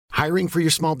Hiring for your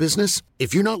small business?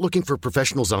 If you're not looking for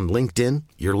professionals on LinkedIn,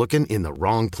 you're looking in the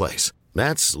wrong place.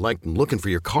 That's like looking for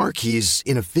your car keys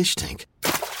in a fish tank.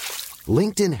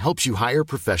 LinkedIn helps you hire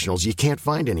professionals you can't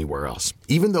find anywhere else,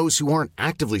 even those who aren't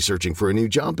actively searching for a new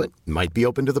job but might be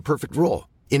open to the perfect role.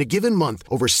 In a given month,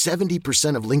 over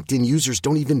 70% of LinkedIn users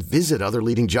don't even visit other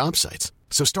leading job sites.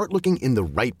 So start looking in the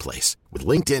right place. With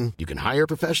LinkedIn, you can hire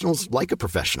professionals like a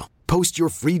professional. Post your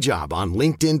free job on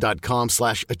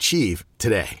linkedin.com/achieve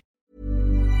today.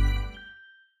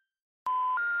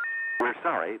 We're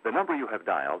sorry, the number you have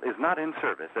dialed is not in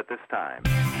service at this time.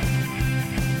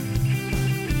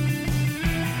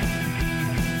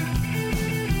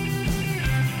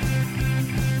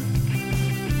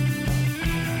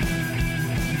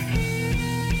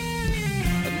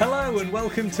 Hello and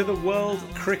welcome to the World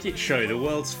Cricket Show, the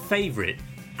world's favourite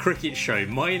cricket show.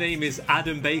 My name is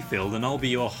Adam Bayfield and I'll be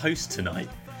your host tonight.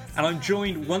 And I'm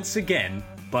joined once again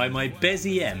by my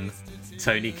Bezzy M,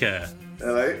 Tony Kerr.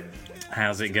 Hello.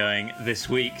 How's it going this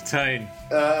week, Tone?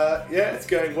 Yeah, it's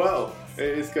going well.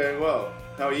 It is going well.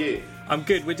 How are you? I'm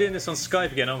good. We're doing this on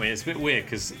Skype again, aren't we? It's a bit weird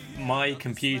because my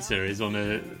computer is on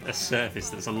a surface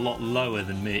that's a lot lower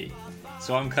than me.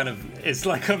 So I'm it's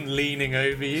like I'm leaning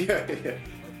over you. Yeah.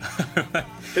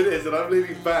 It is, and I'm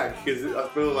leaning back because I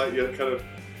feel like you're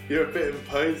a bit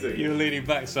imposing. You're leaning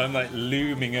back, so I'm like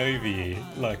looming over you,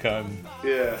 like I'm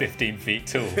 15 feet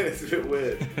tall. It's a bit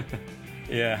weird.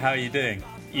 Yeah, how are you doing?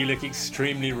 You look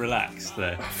extremely relaxed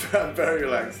there. I'm very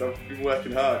relaxed. I've been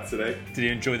working hard today. Did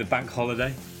you enjoy the bank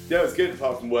holiday? Yeah, it was good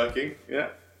apart from working. Yeah.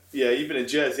 Yeah, you've been in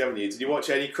Jersey, haven't you? Did you watch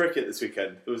any cricket this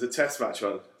weekend? There was a test match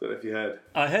on. Don't know if you heard.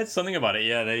 I heard something about it,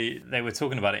 yeah. They were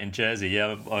talking about it in Jersey.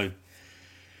 Yeah, I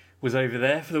was over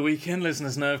there for the weekend.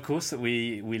 Listeners know, of course, that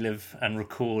we live and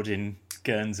record in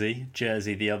Guernsey,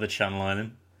 Jersey, the other Channel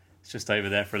Island. It's just over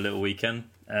there for a little weekend.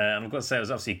 And I've got to say, it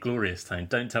was absolutely glorious, Tone.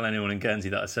 Don't tell anyone in Guernsey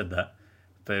that I said that.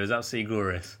 But it was absolutely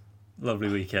glorious. Lovely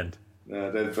weekend. No,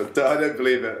 I don't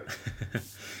believe it.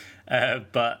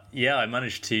 But yeah, I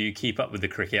managed to keep up with the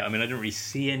cricket. I mean, I didn't really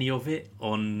see any of it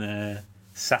on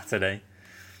Saturday.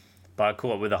 But I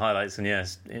caught up with the highlights and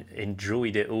yes,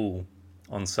 enjoyed it all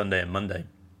on Sunday and Monday.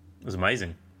 It was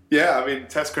amazing. Yeah, I mean,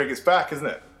 Test cricket's back, isn't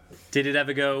it? Did it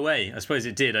ever go away? I suppose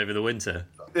it did over the winter.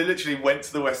 It literally went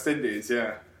to the West Indies,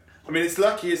 yeah. I mean, it's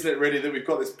lucky, isn't it, really, that we've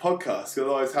got this podcast?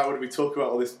 Otherwise, how would we talk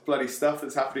about all this bloody stuff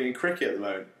that's happening in cricket at the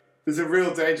moment? There's a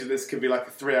real danger this could be like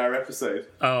a 3-hour episode.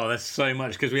 Oh, there's so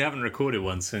much, because we haven't recorded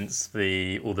one since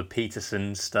all the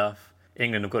Peterson stuff.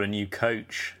 England have got a new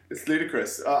coach. It's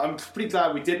ludicrous. I'm pretty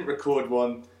glad we didn't record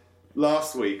one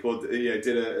last week, or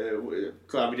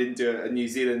glad we didn't do a New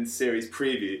Zealand series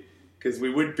preview, because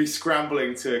we would be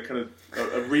scrambling to kind of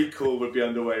a recall would be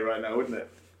underway right now, wouldn't it?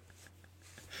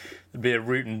 There'd be a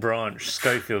root and branch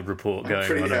Schofield report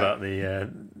going on about the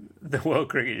World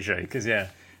Cricket Show, because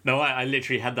I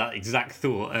literally had that exact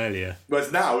thought earlier.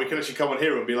 Whereas now we can actually come on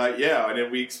here and be like, I know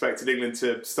we expected England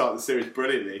to start the series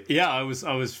brilliantly. Yeah, I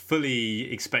was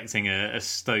fully expecting a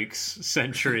Stokes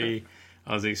century.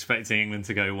 I was expecting England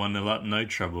to go 1-0 up, no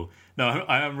trouble. No,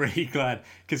 I am really glad,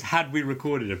 because had we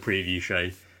recorded a preview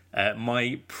show,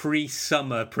 my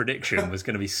pre-summer prediction was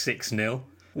going to be 6-0.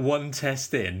 One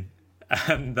test in,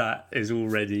 and that is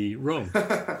already wrong.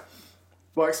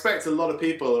 Well, I expect a lot of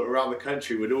people around the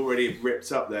country would already have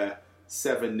ripped up their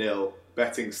 7-0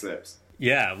 betting slips.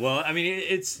 Yeah, well, I mean,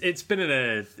 it's been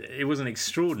it was an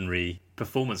extraordinary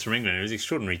performance from England. It was an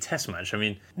extraordinary test match. I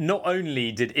mean, not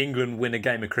only did England win a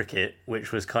game of cricket,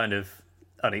 which was kind of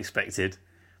unexpected,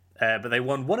 but they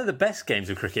won one of the best games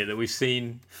of cricket that we've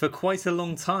seen for quite a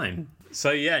long time.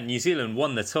 So, yeah, New Zealand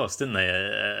won the toss, didn't they,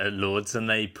 at Lords, and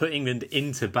they put England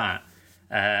into bat.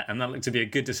 And that looked to be a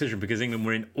good decision because England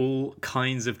were in all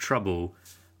kinds of trouble.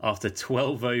 After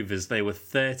 12 overs, they were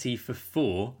 30 for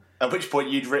 4. At which point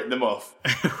you'd written them off.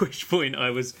 At which point I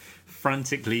was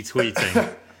frantically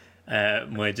tweeting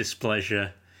my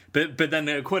displeasure. But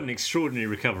then quite an extraordinary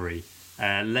recovery,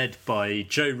 led by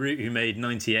Joe Root, who made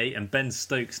 98, and Ben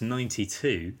Stokes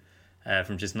 92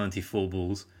 from just 94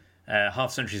 balls.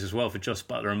 Half centuries as well for Jos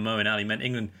Buttler and Moeen Ali meant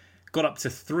England got up to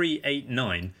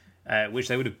 389, which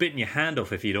they would have bitten your hand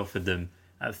off if you'd offered them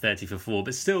at 30 for 4.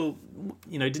 But still,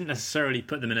 didn't necessarily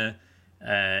put them in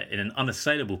an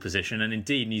unassailable position. And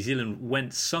indeed, New Zealand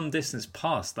went some distance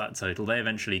past that total. They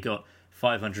eventually got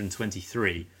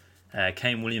 523.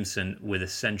 Kane Williamson with a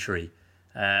century.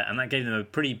 And that gave them a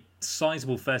pretty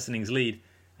sizable first innings lead.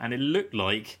 And it looked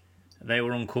like they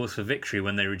were on course for victory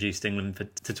when they reduced England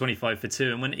to 25 for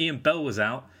 2. And when Ian Bell was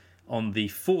out on the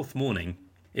fourth morning,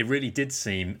 it really did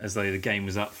seem as though the game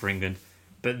was up for England.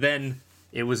 But then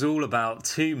it was all about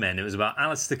two men. It was about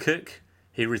Alistair Cook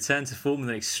He returned to form with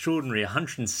an extraordinary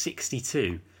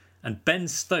 162. And Ben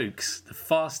Stokes, the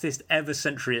fastest ever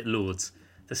century at Lords,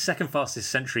 the second fastest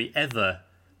century ever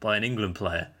by an England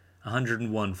player,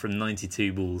 101 from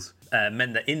 92 balls,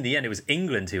 meant that in the end it was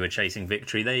England who were chasing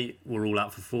victory. They were all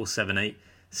out for 4-7-8,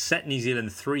 set New Zealand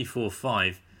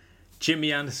 3-4-5.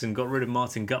 Jimmy Anderson got rid of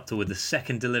Martin Guptill with the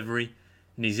second delivery.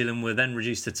 New Zealand were then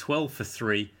reduced to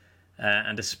 12-3,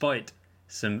 and despite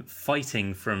some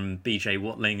fighting from BJ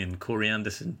Watling and Corey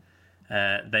Anderson,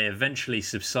 they eventually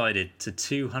subsided to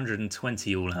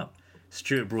 220 all out.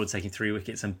 Stuart Broad taking 3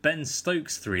 wickets and Ben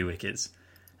Stokes 3 wickets.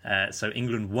 So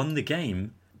England won the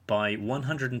game by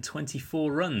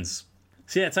 124 runs.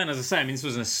 So yeah, Tone, as I say, I mean, this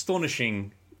was an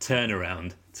astonishing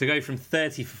turnaround to go from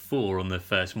 30 for 4 on the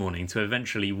first morning to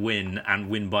eventually win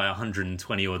by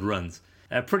 120 odd runs.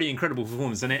 A pretty incredible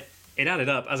performance, and it added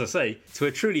up, as I say, to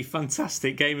a truly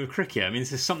fantastic game of cricket. I mean,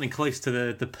 this is something close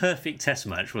to the perfect test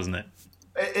match, wasn't it?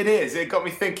 It is. It got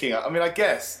me thinking. I mean, I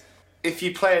guess if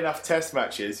you play enough test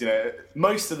matches,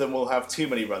 most of them will have too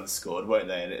many runs scored, won't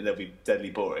they? And they'll be deadly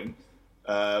boring.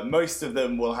 Most of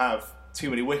them will have too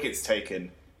many wickets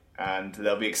taken, and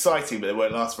they'll be exciting, but they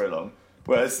won't last very long.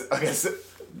 Whereas, I guess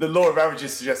the law of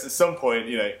averages suggests at some point,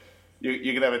 you're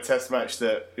going to have a test match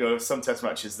that, some test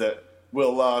matches that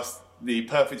will last the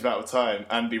perfect amount of time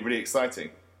and be really exciting.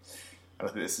 And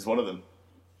I think this is one of them.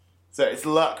 So it's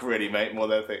luck, really, mate, more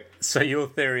than anything. So your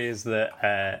theory is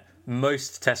that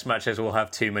most test matches will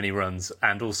have too many runs,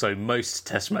 and also most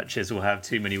test matches will have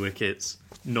too many wickets,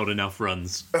 not enough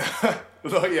runs.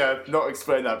 Yeah, not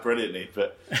explain that brilliantly,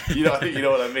 but I think you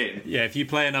know what I mean. Yeah, if you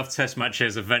play enough test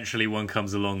matches, eventually one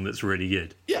comes along that's really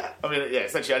good. Yeah, I mean, yeah,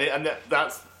 essentially, and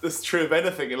that's true of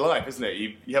anything in life, isn't it?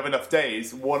 You have enough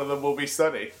days, one of them will be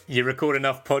sunny. You record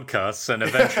enough podcasts, and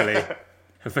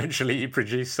eventually you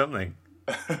produce something.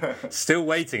 Still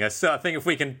waiting. I think if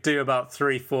we can do about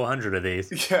 300-400 of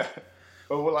these. Yeah.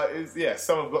 Well,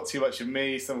 some have got too much of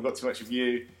me, some have got too much of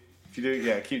you. If you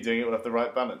do, keep doing it, we'll have the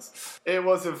right balance. It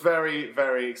was a very,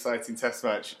 very exciting test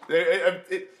match.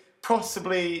 It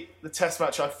possibly the test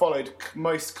match I followed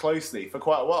most closely for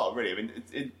quite a while, really. I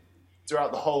mean,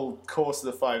 throughout the whole course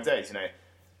of the 5 days,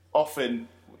 often,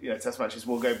 test matches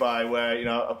will go by where,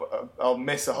 I'll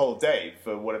miss a whole day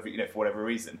for whatever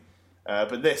reason.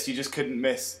 But this, you just couldn't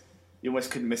miss. You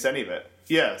almost couldn't miss any of it.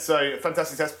 Yeah, so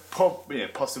fantastic test.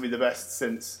 Possibly the best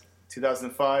since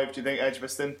 2005. Do you think,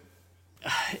 Edgbaston?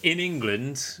 In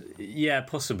England, yeah,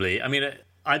 possibly. I mean,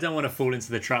 I don't want to fall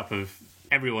into the trap of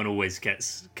everyone always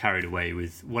gets carried away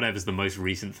with whatever's the most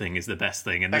recent thing is the best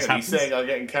thing. And this happens. You saying I'm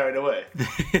getting carried away?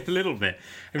 A little bit.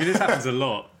 I mean, this happens a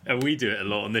lot, and we do it a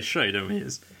lot on this show, don't we?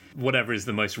 Is whatever is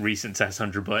the most recent Test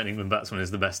 100 by an England batsman is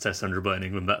the best Test 100 by an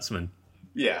England batsman.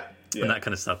 Yeah. And that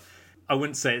kind of stuff. I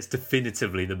wouldn't say it's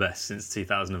definitively the best since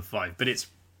 2005, but it's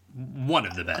one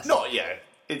of the best. Not yet.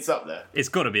 It's up there. It's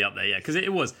got to be up there, yeah, because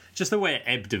it was just the way it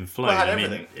ebbed and flowed. Well, I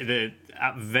mean,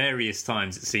 at various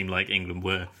times it seemed like England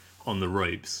were on the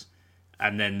ropes,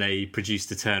 and then they produced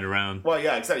a turnaround. Well,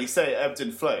 yeah, exactly. You say it ebbed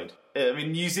and flowed. I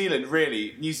mean, New Zealand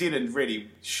really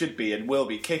should be and will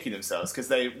be kicking themselves because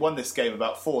they won this game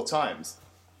about 4 times,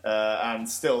 and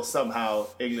still somehow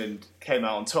England came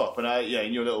out on top. And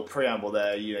in your little preamble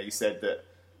there, you said that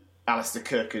Alistair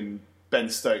Cook and Ben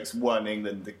Stokes won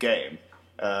England the game.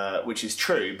 Which is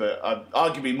true, but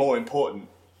arguably more important,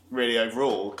 really,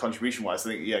 overall, contribution-wise.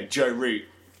 I think, Joe Root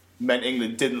meant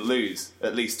England didn't lose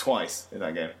at least twice in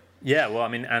that game. Yeah, well, I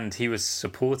mean, and he was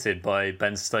supported by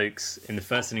Ben Stokes in the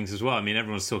first innings as well. I mean,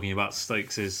 everyone's talking about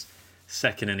Stokes'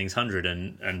 second innings 100,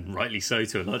 and rightly so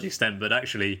to a large extent, but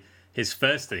actually his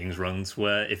first innings runs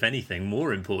were, if anything,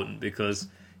 more important because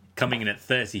coming in at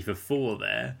 30 for 4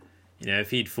 there,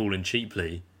 if he'd fallen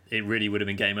cheaply, it really would have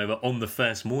been game over on the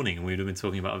first morning, and we would have been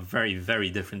talking about a very, very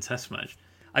different test match.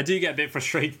 I do get a bit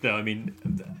frustrated, though. I mean,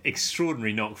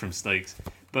 extraordinary knock from Stokes,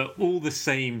 but all the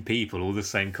same people, all the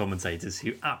same commentators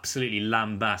who absolutely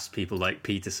lambast people like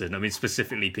Peterson. I mean,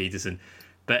 specifically Peterson,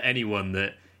 but anyone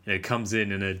that comes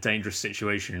in a dangerous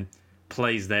situation,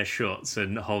 plays their shots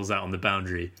and holds out on the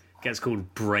boundary, gets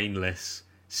called brainless,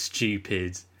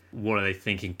 stupid. What are they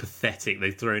thinking? Pathetic.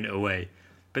 They've thrown it away.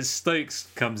 But Stokes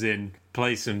comes in,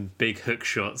 plays some big hook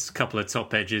shots, a couple of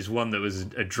top edges, one that was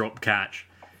a drop catch.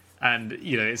 And,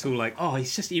 it's all like,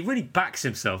 he really backs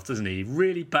himself, doesn't he? He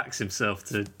really backs himself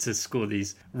to score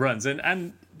these runs.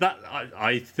 And that,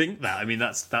 I think that, I mean,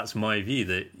 that's my view,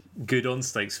 that good on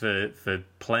Stokes for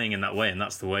playing in that way. And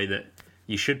that's the way that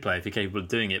you should play if you're capable of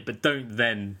doing it. But don't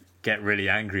then get really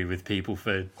angry with people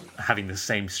for having the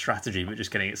same strategy but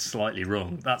just getting it slightly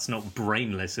wrong. That's not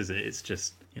brainless, is it? It's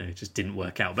just, it just didn't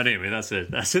work out. But anyway,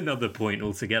 that's another point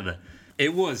altogether.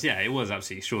 It was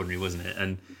absolutely extraordinary, wasn't it?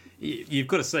 And you've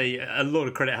got to say a lot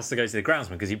of credit has to go to the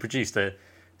groundsman because he produced a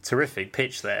terrific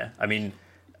pitch there. I mean,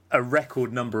 a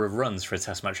record number of runs for a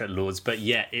test match at Lord's, but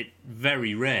yet it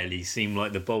very rarely seemed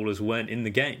like the bowlers weren't in the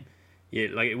game.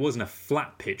 It wasn't a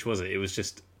flat pitch, was it? It was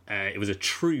just it was a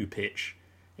true pitch.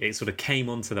 It sort of came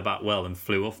onto the bat well and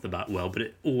flew off the bat well, but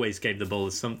it always gave the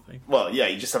bowlers something. Well, yeah,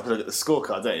 you just have to look at the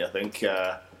scorecard, don't you? I think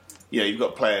you've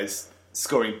got players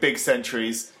scoring big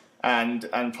centuries and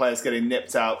players getting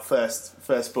nipped out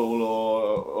first ball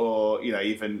or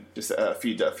even just a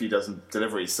few dozen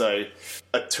deliveries. So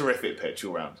a terrific pitch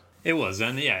all round. It was,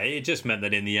 and it just meant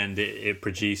that in the end it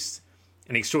produced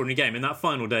an extraordinary game. In that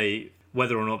final day,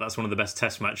 whether or not that's one of the best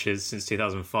Test matches since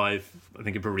 2005, I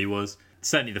think it probably was.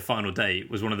 Certainly the final day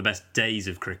was one of the best days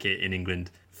of cricket in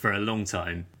England for a long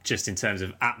time, just in terms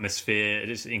of atmosphere,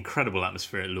 just incredible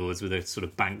atmosphere at Lord's with a sort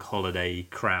of bank holiday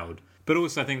crowd. But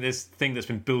also I think this thing that's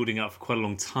been building up for quite a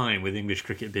long time with English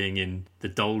cricket being in the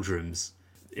doldrums,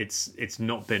 it's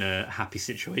not been a happy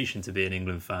situation to be an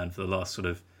England fan for the last sort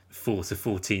of 4 to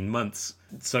 14 months.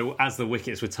 So as the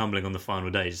wickets were tumbling on the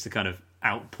final day, just a kind of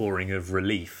outpouring of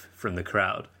relief from the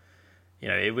crowd.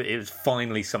 It was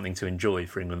finally something to enjoy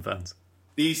for England fans.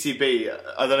 The ECB,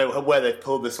 I don't know where they've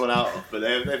pulled this one out of, but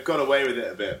they've got away with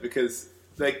it a bit because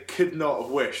they could not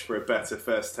have wished for a better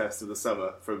first test of the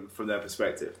summer from their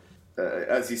perspective.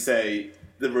 As you say,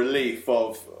 the relief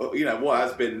of what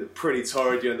has been pretty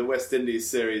torrid. The West Indies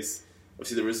series,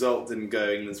 obviously the result didn't go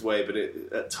England's way, but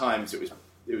at times it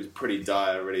was pretty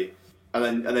dire, really.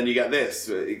 And then you get this,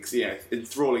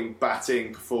 enthralling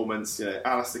batting performance.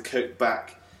 Alistair Cook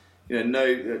back.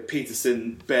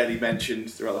 Peterson barely mentioned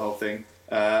throughout the whole thing.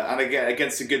 And again,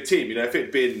 against a good team. If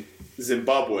it'd been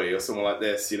Zimbabwe or someone like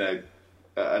this, and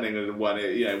England had won,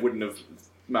 it wouldn't have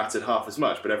mattered half as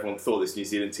much. But everyone thought this New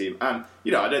Zealand team, and I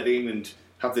don't think England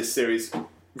have this series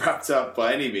wrapped up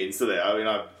by any means, do they? I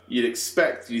mean, you'd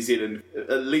expect New Zealand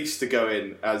at least to go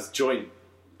in as joint,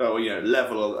 or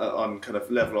level on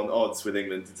odds with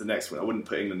England into the next one. I wouldn't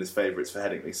put England as favourites for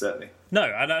Headingley, certainly. No,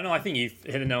 I think you've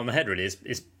hit the nail on the head. Really,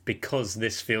 it's because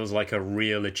this feels like a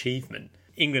real achievement.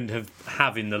 England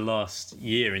have in the last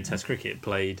year in Test cricket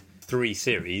played 3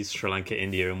 series: Sri Lanka,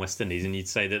 India, and West Indies, and you'd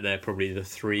say that they're probably the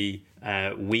 3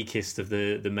 weakest of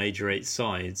the major 8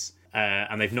 sides.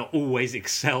 And they've not always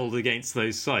excelled against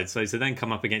those sides. So to then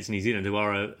come up against New Zealand, who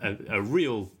are a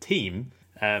real team,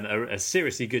 a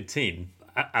seriously good team,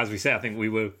 as we say, I think we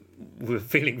were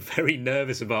feeling very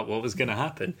nervous about what was going to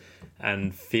happen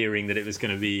and fearing that it was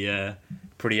going to be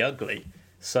pretty ugly.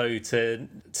 So to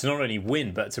not only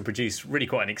win, but to produce really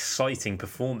quite an exciting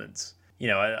performance,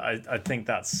 I think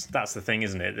that's the thing,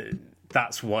 isn't it?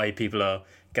 That's why people are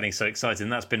getting so excited,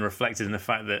 and that's been reflected in the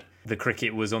fact that the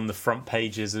cricket was on the front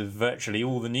pages of virtually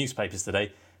all the newspapers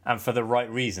today, and for the right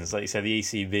reasons. Like you said, the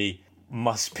ECB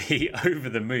must be over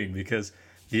the moon, because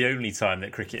the only time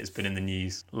that cricket has been in the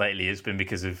news lately has been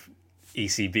because of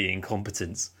ECB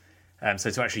incompetence.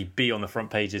 So to actually be on the front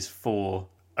pages for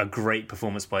a great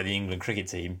performance by the England cricket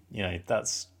team,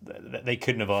 they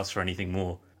couldn't have asked for anything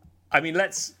more. I mean,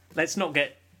 let's not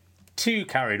get too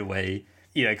carried away,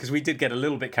 because we did get a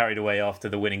little bit carried away after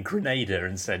the winning Grenada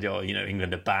and said,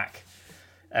 England are back.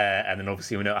 And then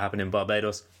obviously we know what happened in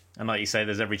Barbados. And like you say,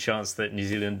 there's every chance that New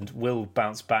Zealand will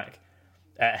bounce back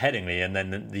at Headingley, and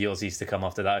then the Aussies to come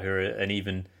after that, who are an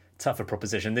even tougher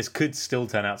proposition. This could still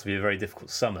turn out to be a very difficult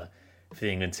summer for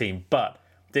the England team, but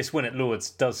this win at Lord's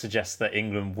does suggest that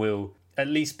England will at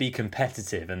least be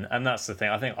competitive, and that's the thing.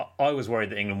 I think I was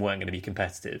worried that England weren't going to be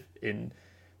competitive in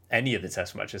any of the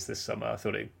Test matches this summer. I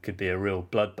thought it could be a real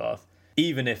bloodbath.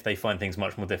 Even if they find things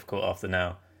much more difficult after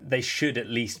now, they should at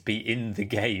least be in the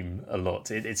game a lot.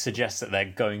 It suggests that they're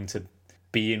going to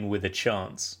be in with a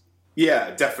chance.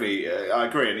 Yeah, definitely. I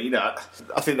agree. And,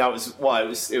 I think that was why it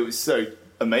was so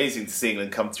amazing to see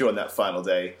England come through on that final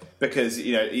day, because,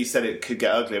 you said it could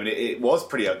get ugly. I mean, it was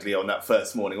pretty ugly on that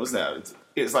first morning, wasn't it?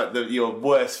 It's like your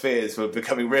worst fears were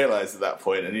becoming realised at that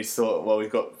point, and you thought, well, we've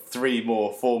got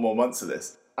 4 more months of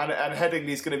this. And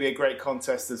Headingley's going to be a great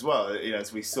contest as well.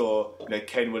 As we saw,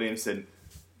 Kane Williamson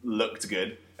looked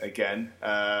good again.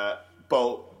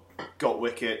 Bolt got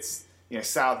wickets.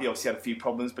 Southey obviously had a few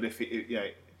problems, but if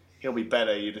he'll be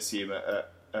better, you'd assume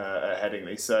at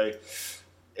Headingley. So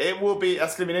that's going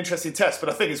to be an interesting test. But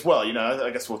I think as well,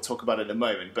 I guess we'll talk about it in a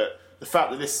moment. But the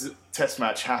fact that this Test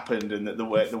match happened and the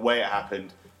way it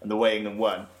happened and the way England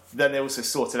won, then they also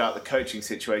sorted out the coaching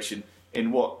situation in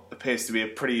what appears to be a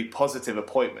pretty positive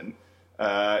appointment.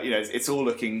 It's all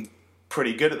looking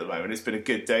pretty good at the moment. It's been a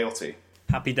good day or two.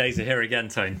 Happy days are here again,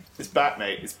 Tone. It's back,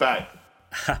 mate. It's back.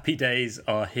 Happy days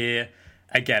are here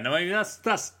again, I mean,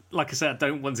 that's like I said, I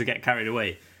don't want to get carried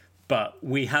away, but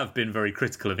we have been very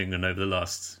critical of England over the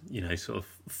last, sort of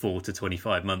 4 to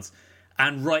 25 months,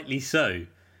 and rightly so,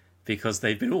 because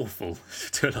they've been awful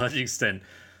to a large extent.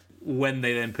 When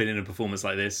they then put in a performance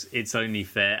like this, it's only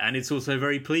fair, and it's also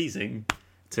very pleasing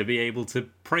to be able to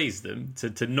praise them,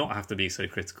 to not have to be so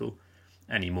critical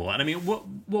anymore. And I mean, what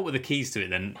were the keys to it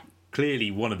then?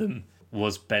 Clearly, one of them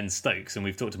was Ben Stokes, and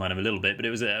we've talked about him a little bit, but it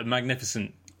was a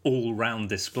magnificent all-round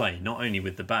display, not only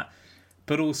with the bat,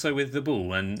 but also with the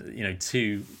ball. And,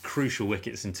 2 crucial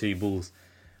wickets and 2 balls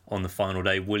on the final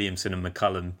day. Williamson and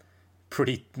McCullum,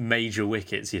 pretty major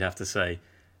wickets, you'd have to say.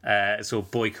 I saw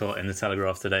Boycott in the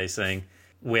Telegraph today saying,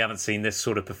 we haven't seen this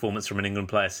sort of performance from an England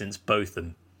player since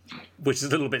Botham, which is a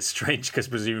little bit strange because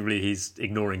presumably he's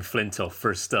ignoring Flintoff for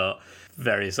a start,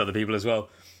 various other people as well,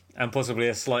 and possibly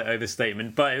a slight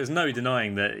overstatement. But it was no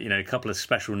denying that, a couple of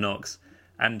special knocks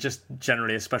and just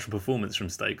generally a special performance from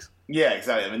Stokes. Yeah,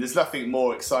 exactly. I mean, there's nothing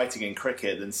more exciting in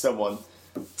cricket than someone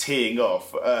teeing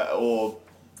off or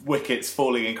wickets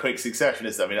falling in quick succession.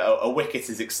 I mean, a wicket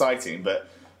is exciting, but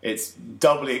it's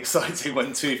doubly exciting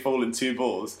when 2 fall in 2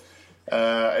 balls.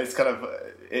 It's kind of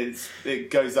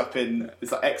it goes up in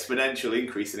it's like exponential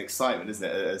increase in excitement, isn't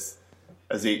it?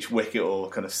 As each wicket or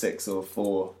kind of 6 or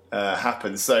 4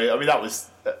 happens. So I mean, that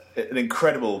was an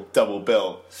incredible double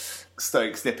bill.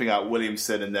 Stokes nipping out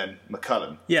Williamson and then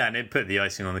McCullum. Yeah, and it put the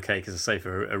icing on the cake, as I say,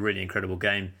 for a really incredible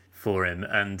game for him.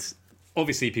 And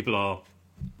obviously, people are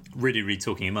really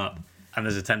talking him up, and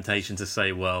there's a temptation to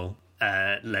say, well,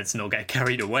 let's not get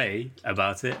carried away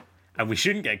about it, and we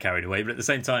shouldn't get carried away. But at the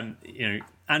same time,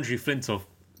 Andrew Flintoff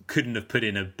couldn't have put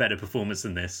in a better performance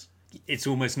than this. It's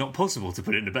almost not possible to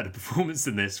put in a better performance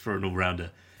than this for an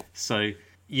all-rounder. So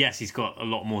yes, he's got a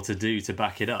lot more to do to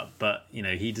back it up, but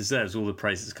he deserves all the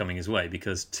praise that's coming his way,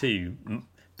 because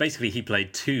basically he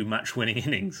played 2 match-winning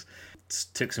innings,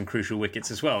 took some crucial wickets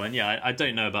as well. And yeah, I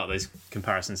don't know about those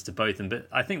comparisons to both of them, but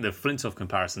I think the Flintoff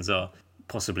comparisons are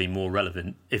possibly more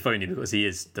relevant, if only because he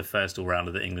is the first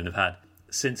all-rounder that England have had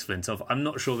since Flintoff. I'm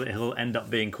not sure that he'll end up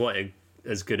being quite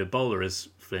as good a bowler as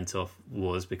Flintoff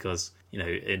was, because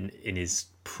in his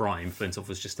prime, Flintoff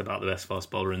was just about the best fast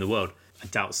bowler in the world. I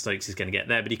doubt Stokes is going to get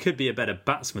there, but he could be a better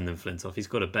batsman than Flintoff. He's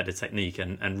got a better technique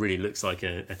and really looks like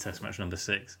a Test match number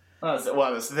 6.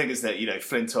 Well, that's the thing, is that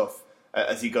Flintoff,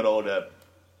 as he got older,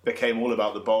 became all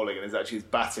about the bowling, and his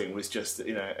batting was just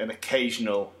an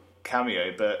occasional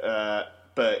cameo.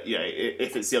 But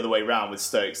if it's the other way round with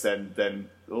Stokes, then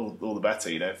all the better.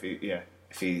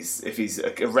 If he's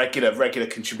a regular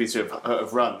contributor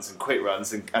of runs and quick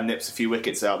runs and nips a few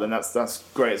wickets out, then that's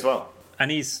great as well. And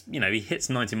he's he hits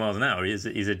 90 miles an hour. He's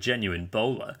a genuine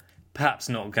bowler. Perhaps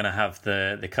not going to have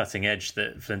the cutting edge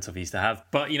that Flintoff used to have,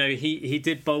 but he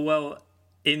did bowl well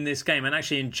in this game, and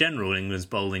actually in general England's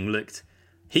bowling looked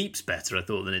heaps better, I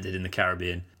thought, than it did in the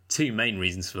Caribbean. 2 main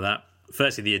reasons for that.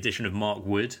 Firstly, the addition of Mark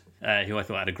Wood, who I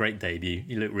thought had a great debut.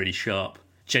 He looked really sharp,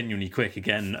 genuinely quick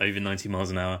again, over 90 miles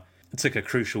an hour. Took a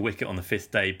crucial wicket on the 5th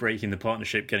day, breaking the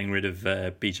partnership, getting rid of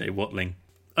BJ Watling.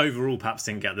 Overall, perhaps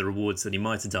didn't get the rewards that he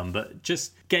might have done, but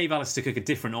just gave Alistair Cook a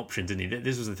different option, didn't he?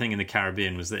 This was the thing in the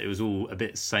Caribbean, was that it was all a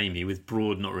bit samey, with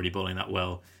Broad not really bowling that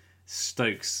well,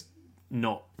 Stokes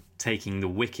not taking the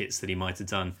wickets that he might have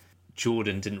done.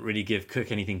 Jordan didn't really give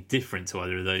Cook anything different to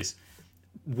either of those.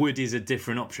 Wood is a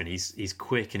different option. He's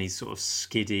quick and he's sort of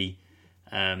skiddy.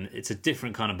 It's a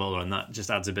different kind of bowler, and that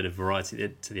just adds a bit of variety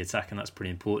to the attack, and that's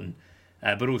pretty important.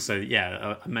 But also,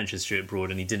 I mentioned Stuart Broad,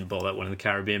 and he didn't bowl that well in the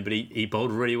Caribbean, but he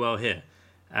bowled really well here.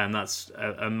 And that's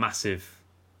a massive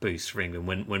boost for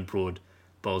England when Broad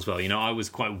bowls well. I was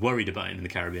quite worried about him in the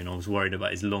Caribbean. I was worried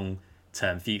about his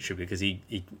long-term future, because he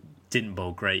didn't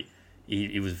bowl great.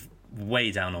 He was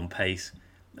way down on pace.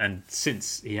 And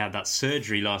since he had that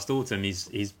surgery last autumn,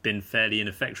 he's been fairly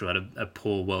ineffectual, had a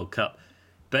poor World Cup.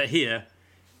 But here,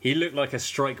 he looked like a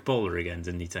strike bowler again,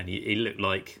 didn't he, Tony? He looked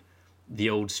like the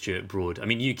old Stuart Broad. I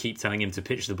mean, you keep telling him to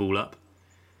pitch the ball up.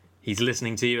 He's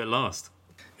listening to you at last.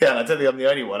 Yeah, I don't think I'm the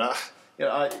only one.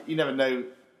 You never know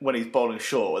when he's bowling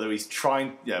short, whether he's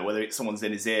trying, whether someone's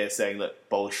in his ear saying, look,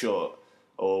 bowl short,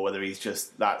 or whether he's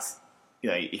just,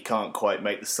 he can't quite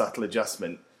make the subtle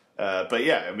adjustment. But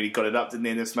yeah, I mean, he got it up, didn't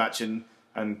he, in this match, and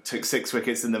took 6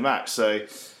 wickets in the match. So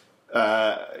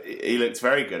he looked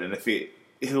very good, and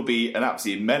he'll be an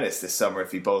absolute menace this summer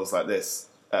if he bowls like this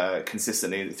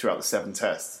consistently throughout the 7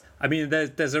 tests. I mean,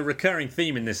 there's a recurring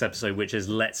theme in this episode, which is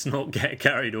let's not get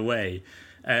carried away,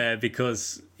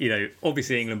 because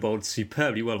obviously England bowled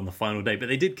superbly well on the final day, but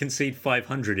they did concede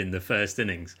 500 in the first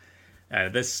innings.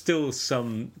 There's still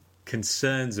some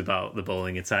concerns about the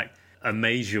bowling attack. a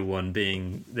major one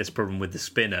being this problem with the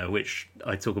spinner, which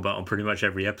I talk about on pretty much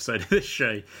every episode of this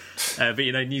show. But,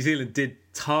 New Zealand did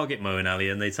target Moeen Ali,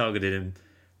 and they targeted him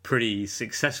pretty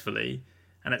successfully.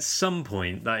 And at some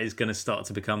point, that is going to start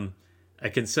to become a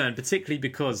concern, particularly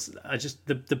because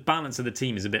the balance of the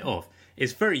team is a bit off.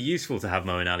 It's very useful to have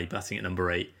Moeen Ali batting at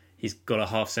number 8. He's got a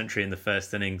half century in the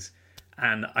first innings,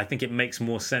 and I think it makes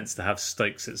more sense to have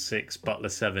Stokes at 6, Buttler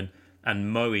 7,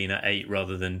 and Moeen at 8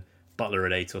 rather than Buttler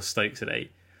at 8 or Stokes at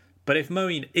 8. But if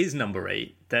Moeen is number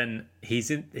 8, then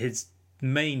his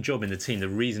main job in the team, the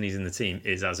reason he's in the team,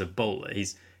 is as a bowler.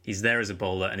 He's there as a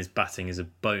bowler, and his batting is a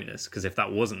bonus, because if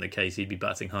that wasn't the case, he'd be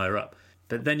batting higher up.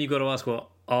 But then you've got to ask,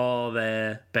 well, are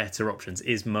there better options?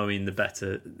 Is Moeen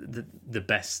the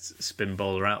best spin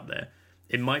bowler out there?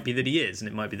 It might be that he is, and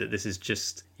it might be that this is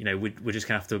just, we're just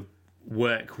going to have to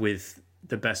work with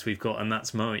the best we've got, and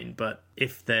that's Moeen. But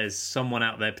if there's someone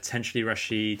out there, potentially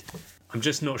Rashid, I'm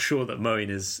just not sure that Moeen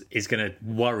is going to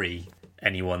worry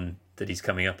anyone that he's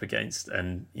coming up against.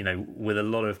 And, with a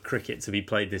lot of cricket to be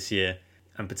played this year,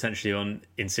 and potentially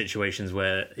in situations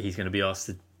where he's going to be asked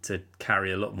to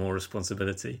carry a lot more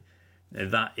responsibility,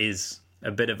 that is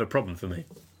a bit of a problem for me.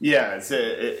 Yeah,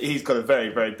 he's got a very,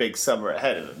 very big summer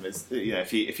ahead of him.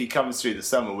 If he comes through the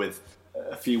summer with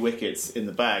a few wickets in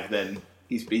the bag, then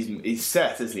he's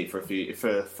set, isn't he, for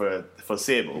the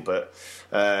foreseeable. But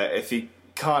if he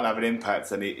can't have an impact,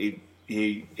 then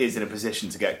he is in a position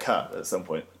to get cut at some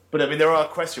point. But I mean, there are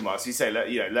question marks. You say,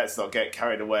 let's not get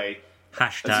carried away.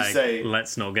 Hashtag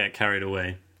let's not get carried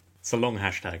away. It's a long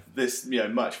hashtag. This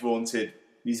much vaunted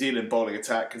New Zealand bowling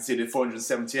attack conceded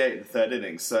 478 in the third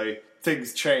innings. So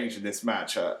things changed in this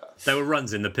match. There were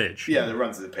runs in the pitch. Yeah, there were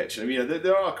runs in the pitch. I mean,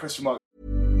 there are question marks.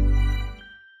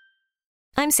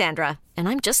 I'm Sandra, and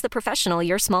I'm just the professional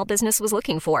your small business was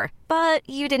looking for. But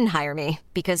you didn't hire me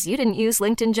because you didn't use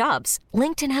LinkedIn Jobs.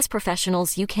 LinkedIn has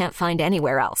professionals you can't find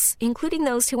anywhere else, including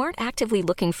those who aren't actively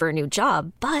looking for a new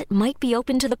job, but might be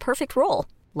open to the perfect role,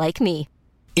 like me.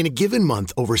 In a given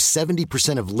month, over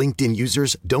 70% of LinkedIn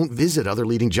users don't visit other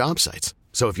leading job sites.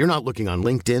 So if you're not looking on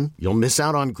LinkedIn, you'll miss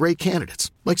out on great candidates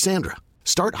like Sandra.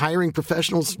 Start hiring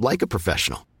professionals like a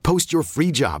professional. Post your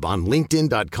free job on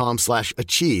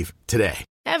linkedin.com/achieve today.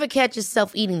 Ever catch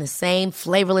yourself eating the same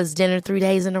flavorless dinner 3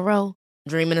 days in a row?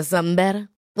 Dreaming of something better?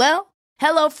 Well,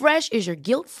 HelloFresh is your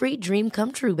guilt-free dream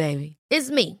come true, baby. It's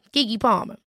me, Keke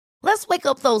Palmer. Let's wake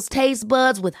up those taste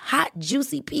buds with hot,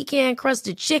 juicy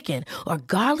pecan-crusted chicken or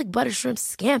garlic butter shrimp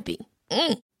scampi.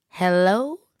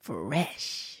 Hello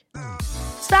Fresh.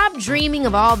 Stop dreaming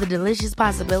of all the delicious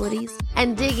possibilities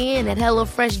and dig in at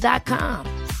HelloFresh.com.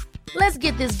 Let's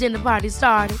get this dinner party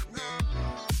started.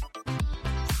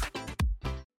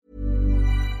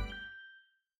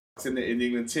 In the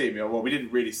England team, we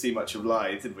didn't really see much of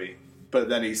Lai, did we? But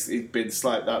then he's been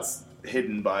slight. That's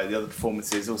hidden by the other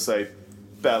performances. Also,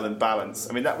 Bell and balance.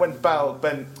 I mean, that when Bell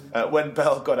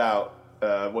got out,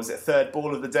 was it third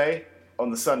ball of the day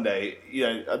on the Sunday?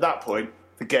 At that point,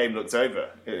 the game looked over.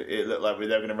 It looked like they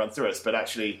were going to run through us. But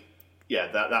actually,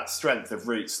 that strength of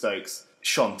Root, Stokes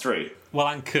shone through. Well,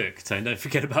 and Cook. Don't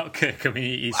forget about Cook. I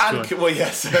mean, he scored. Well,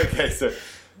 yes, okay, so.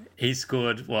 He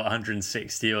scored,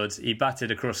 160 odds. He batted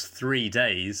across 3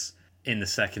 days in the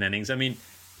second innings. I mean,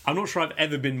 I'm not sure I've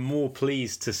ever been more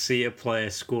pleased to see a player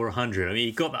score 100. I mean,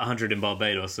 he got that 100 in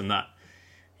Barbados, and that,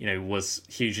 was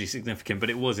hugely significant.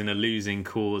 But it was in a losing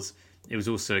cause. It was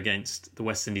also against the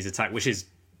West Indies attack, which is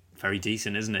very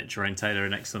decent, isn't it? Jerome Taylor,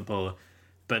 an excellent bowler.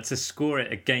 But to score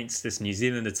it against this New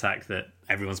Zealand attack that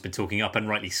everyone's been talking up, and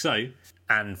rightly so,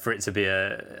 and for it to be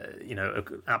a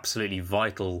absolutely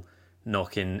vital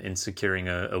knock in securing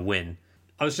a win,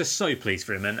 I was just so pleased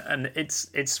for him, and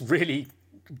it's really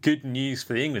good news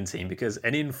for the England team, because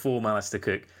an in-form Alistair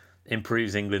Cook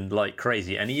improves England like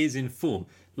crazy, and he is in form.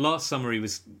 Last summer he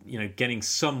was getting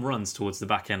some runs towards the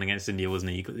back end against India,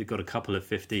 wasn't he? He got a couple of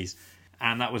 50s,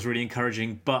 and that was really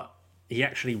encouraging, but he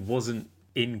actually wasn't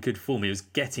in good form. He was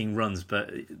getting runs,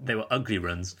 but they were ugly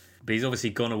runs. But he's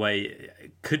obviously gone away.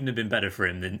 It couldn't have been better for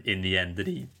him than in the end that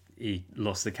he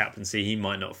lost the captaincy. He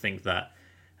might not think that,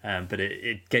 but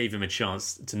it gave him a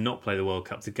chance to not play the World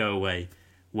Cup, to go away,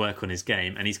 work on his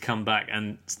game, and he's come back,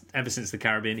 and ever since the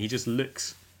Caribbean he just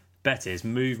looks better. His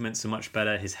movements are much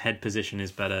better, his head position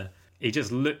is better. He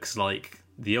just looks like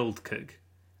the old Cook,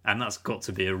 and that's got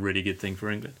to be a really good thing for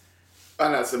England.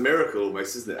 And that's a miracle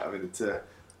almost, isn't it? I mean, to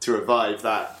revive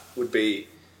that would be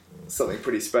something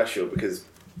pretty special, because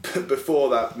before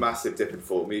that massive dip in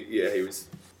form, he was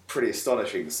pretty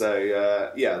astonishing. So,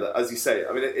 as you say,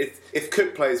 I mean, if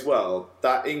Cook plays well,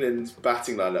 that England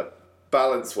batting lineup,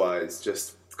 balance-wise,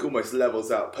 just almost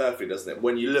levels out perfectly, doesn't it?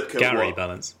 When you look at Gary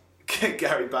balance.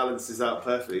 Gary balances out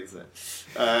perfectly, isn't it?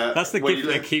 That's the gift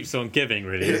that keeps on giving,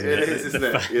 really, isn't it? It is, isn't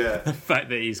it? Yeah. The fact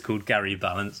that he's called Gary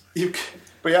Balance.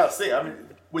 But yeah, see, I mean,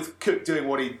 with Cook doing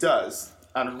what he does,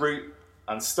 and Root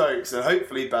and Stokes, and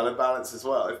hopefully Bell and Balance as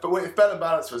well. If Bell and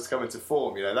Balance was coming to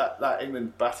form, that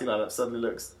England batting lineup suddenly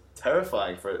looks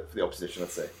terrifying for the opposition, I'd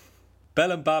say.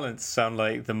 Bell and Balance sound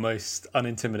like the most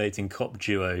unintimidating cop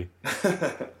duo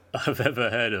I've ever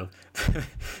heard of.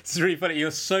 It's really funny.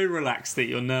 You're so relaxed that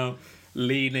you're now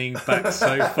leaning back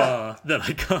so far that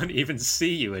I can't even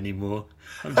see you anymore.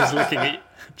 I'm just looking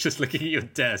at your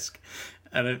desk,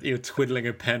 and you're twiddling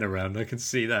a pen around. I can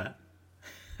see that.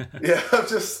 Yeah, I've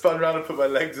just spun around and put my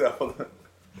legs up on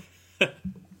them.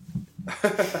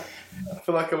 I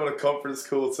feel like I'm on a conference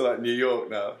call to New York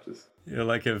now. You're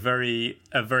like a very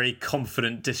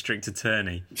confident district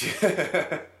attorney.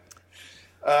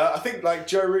 I think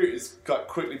Joe Root is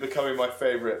quickly becoming my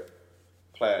favourite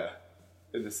player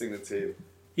in this England team.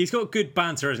 He's got good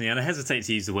banter, hasn't he? And I hesitate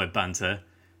to use the word banter,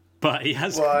 but he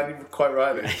has. Well, quite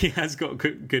rightly. He has got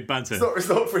good banter. It's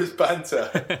not for his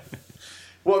banter.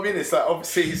 What I mean is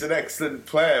obviously he's an excellent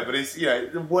player, but he's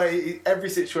the way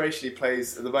every situation he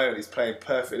plays at the moment, he's playing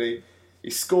perfectly. He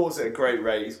scores at a great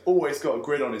rate. He's always got a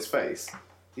grin on his face.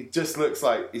 He just looks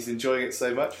like he's enjoying it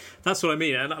so much. That's what I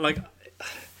mean. And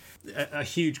a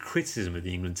huge criticism of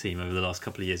the England team over the last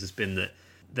couple of years has been that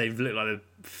they've looked like they're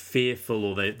fearful,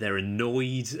 or they're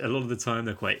annoyed a lot of the time.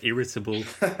 They're quite irritable.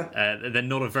 They're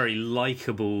not a very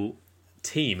likeable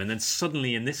team. And then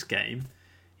suddenly in this game,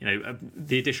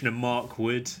 the addition of Mark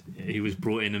Wood, who was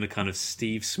brought in a kind of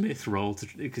Steve Smith role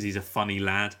because he's a funny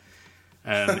lad.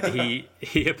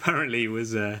 He apparently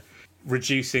was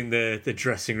reducing the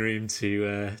dressing room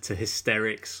to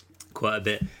hysterics quite a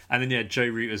bit. And then Joe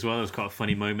Root as well. There was quite a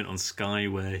funny moment on Sky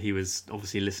where he was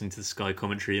obviously listening to the Sky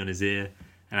commentary on his ear,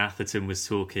 and Atherton was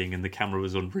talking and the camera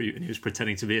was on Root and he was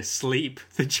pretending to be asleep,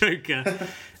 the Joker.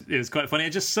 It was quite funny.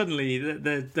 It just suddenly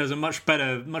there was a much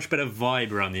better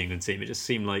vibe around the England team. It just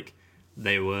seemed like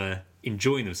they were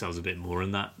enjoying themselves a bit more,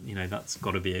 and that that's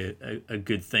got to be a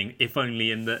good thing, if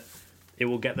only in that it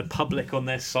will get the public on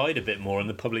their side a bit more, and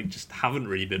the public just haven't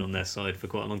really been on their side for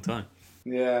quite a long time.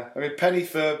 Yeah, I mean, penny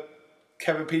for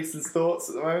Kevin Peterson's thoughts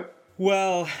at the moment?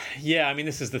 Well, yeah, I mean,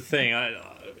 this is the thing.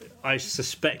 I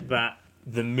suspect that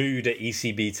the mood at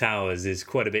ECB Towers is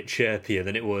quite a bit chirpier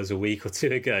than it was a week or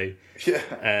two ago. Yeah.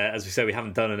 As we said, we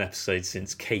haven't done an episode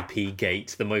since KP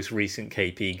Gate, the most recent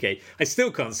KP Gate. I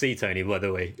still can't see Tony, by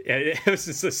the way. Ever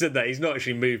since I said that, he's not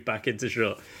actually moved back into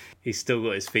shot. He's still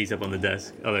got his feet up on the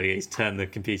desk. Although he's turned the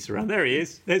computer around. There he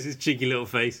is. There's his cheeky little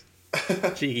face.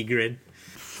 Cheeky grin.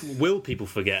 Will people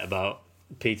forget about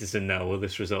Peterson now? Will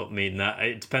this result mean that?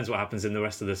 It depends what happens in the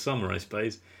rest of the summer, I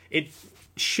suppose. It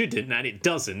shouldn't, and it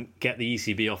doesn't, get the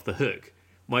ECB off the hook.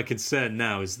 My concern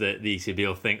now is that the ECB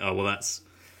will think, oh, well,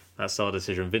 that's our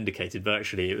decision vindicated. But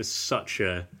actually, it was such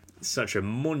a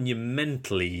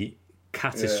monumentally,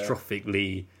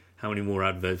 catastrophically, how many more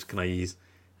adverbs can I use?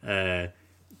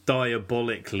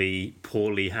 Diabolically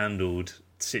poorly handled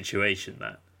situation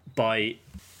that by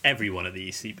everyone at the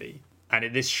ECB,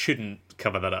 and this shouldn't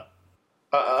cover that up.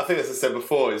 I think, as I said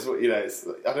before, it's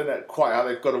I don't know quite how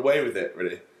they've got away with it.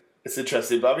 Really, it's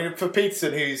interesting. But I mean, for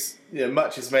Peterson, who's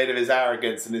much is made of his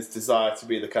arrogance and his desire to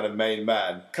be the kind of main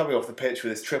man, coming off the pitch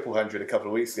with his 100 a couple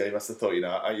of weeks ago, he must have thought,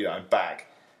 I'm back.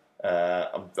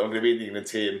 I'm going to be in the England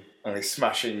team. I'm going to be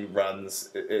smashing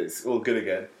runs. It's all good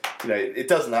again. It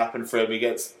doesn't happen for him. He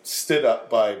gets stood up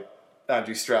by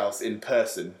Andrew Strauss in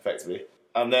person, effectively,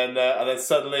 and then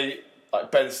suddenly,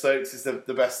 Ben Stokes is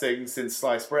the best thing since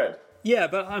sliced bread. Yeah,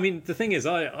 but I mean, the thing is,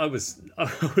 I was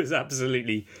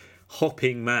absolutely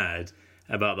hopping mad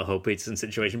about the whole Peterson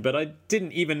situation, but I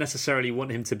didn't even necessarily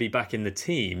want him to be back in the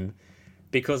team,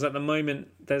 because at the moment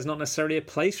there's not necessarily a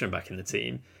place for him back in the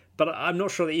team. But I'm not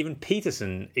sure that even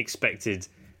Peterson expected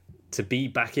to be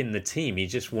back in the team. He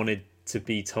just wanted to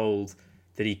be told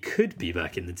that he could be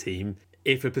back in the team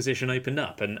if a position opened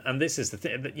up. And this is the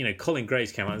thing that, Colin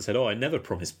Graves came out and said, I never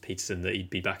promised Peterson that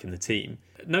he'd be back in the team.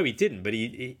 No, he didn't. But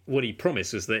what he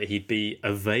promised was that he'd be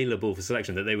available for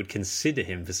selection, that they would consider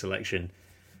him for selection.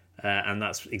 And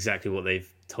that's exactly what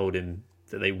they've told him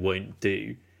that they won't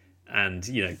do. And,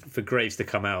 for Graves to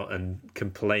come out and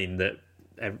complain that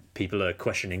people are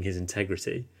questioning his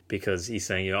integrity, because he's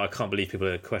saying, I can't believe people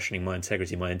are questioning my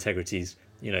integrity. My integrity's,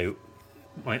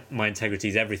 my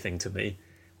integrity's everything to me.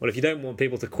 Well, if you don't want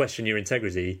people to question your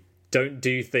integrity, don't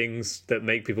do things that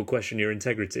make people question your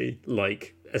integrity,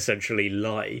 like essentially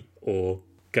lie or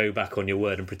go back on your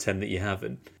word and pretend that you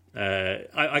haven't.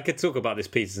 I could talk about this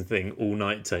Peterson thing all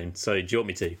night, Tone, so do you want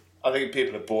me to? I think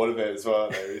people are bored of it as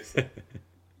well.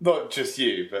 Not just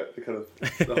you, but the kind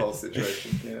of the whole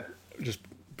situation. Yeah. Just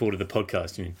bored of the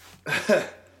podcast, you mean?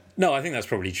 No, I think that's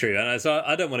probably true. And so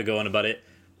I don't want to go on about it.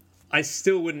 I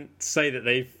still wouldn't say that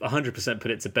they've 100%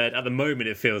 put it to bed. At the moment,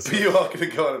 it feels... But you are going to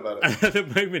go on about it. At the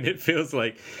moment, it feels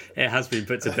like it has been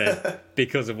put to bed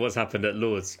because of what's happened at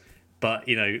Lord's. But,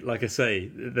 you know, like I say,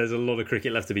 there's a lot of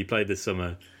cricket left to be played this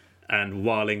summer. And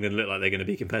while England look like they're going to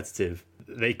be competitive,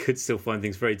 they could still find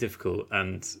things very difficult.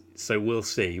 And so we'll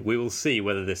see. We will see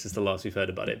whether this is the last we've heard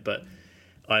about it. But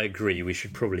I agree, we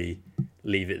should probably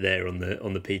leave it there on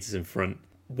the Peterson front.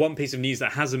 One piece of news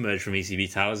that has emerged from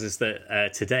ECB Towers is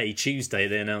that today, Tuesday,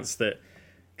 they announced that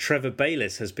Trevor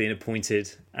Bayliss has been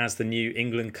appointed as the new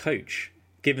England coach,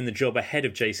 given the job ahead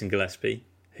of Jason Gillespie,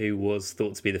 who was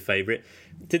thought to be the favourite.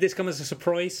 Did this come as a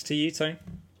surprise to you, Tone?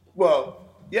 Well,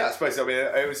 yeah, I suppose. I mean,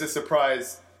 it was a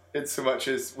surprise in so much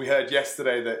as we heard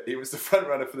yesterday that he was the front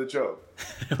runner for the job.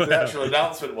 The actual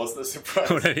announcement wasn't a surprise.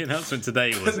 Well, no, the announcement today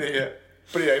was. Yeah.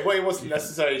 But yeah, well, he wasn't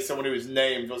necessarily someone who was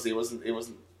named, was he? He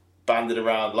wasn't banded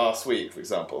around last week, for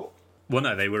example. Well,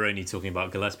 no, they were only talking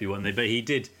about Gillespie, weren't they? But he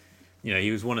did, you know,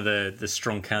 he was one of the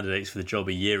strong candidates for the job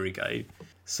a year ago.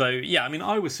 So, yeah, I mean,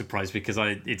 I was surprised because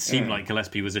it seemed like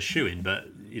Gillespie was a shoo-in, but,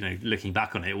 you know, looking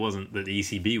back on it, it wasn't that the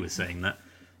ECB was saying that.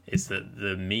 It's that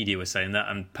the media was saying that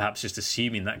and perhaps just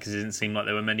assuming that because it didn't seem like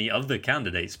there were many other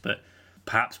candidates. But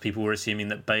perhaps people were assuming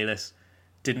that Bayliss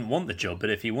didn't want the job. But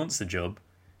if he wants the job,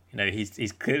 you know,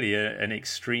 he's clearly an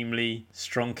extremely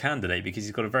strong candidate because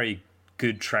he's got a very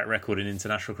good track record in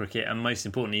international cricket. And most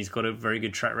importantly, he's got a very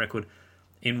good track record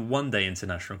in one-day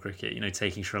international cricket, you know,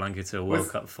 taking Sri Lanka to a World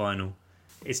Cup final.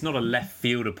 It's not a left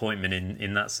field appointment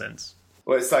in that sense.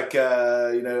 Well, it's like,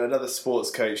 you know, another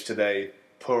sports coach today,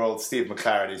 poor old Steve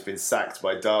McLaren, who's been sacked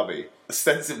by Derby.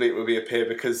 Ostensibly, it would appear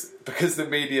because the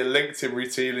media linked him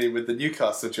routinely with the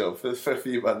Newcastle job for a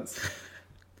few months.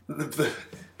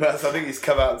 I think he's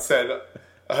come out and said,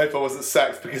 I hope I wasn't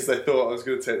sacked because they thought I was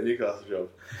going to take the Newcastle job.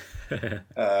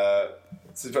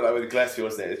 It's a bit like with Gillespie,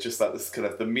 wasn't it? It's just like this kind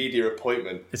of the media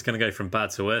appointment. It's going to go from bad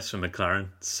to worse for McLaren.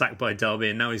 Sacked by Derby,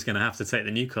 and now he's going to have to take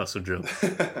the Newcastle job.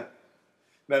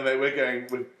 No, mate,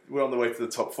 we're on the way to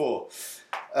the top four.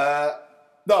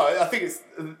 No, I think it's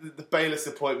the Bayliss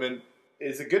appointment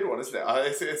is a good one, isn't it?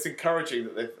 It's encouraging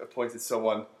that they've appointed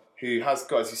someone who has,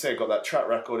 as you say, got that track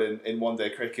record in one-day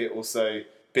cricket, also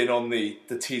been on the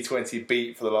T20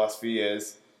 beat for the last few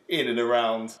years, in and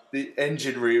around the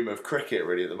engine room of cricket,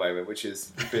 really, at the moment, which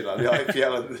has been like the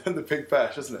IPL and the Big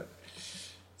Bash, hasn't it?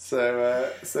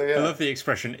 So yeah. I love the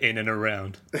expression "in and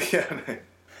around." Yeah, no.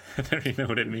 I don't really know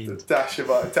what it means. Dash of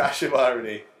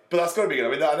irony. But that's got to be good. I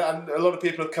mean, and a lot of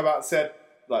people have come out and said,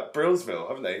 like Brillsville,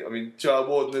 haven't they? I mean, Giles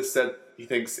Warden has said he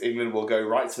thinks England will go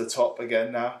right to the top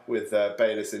again now with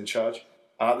Bayliss in charge.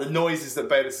 The noises that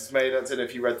Bayliss has made, I don't know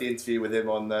if you read the interview with him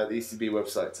on the ECB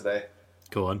website today.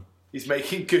 Go on. He's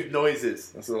making good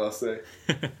noises, that's all I'll say.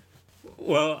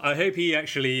 Well, I hope he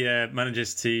actually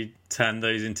manages to turn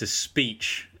those into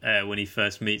speech when he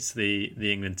first meets the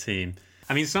England team.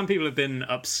 I mean, some people have been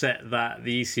upset that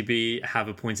the ECB have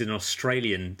appointed an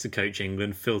Australian to coach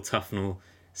England. Phil Tufnell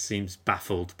seems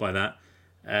baffled by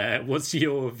that. What's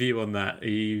your view on that? Are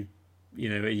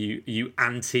you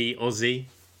anti-Aussie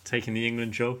taking the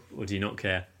England job, or do you not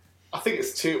care? I think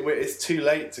it's too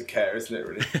late to care, isn't it?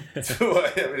 Really,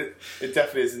 I mean, it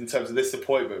definitely is in terms of this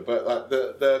appointment. But like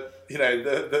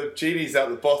the genie's out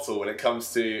the bottle when it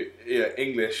comes to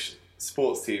English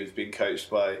sports teams being coached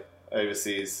by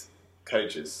overseas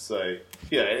coaches. So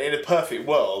in a perfect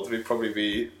world, we'd probably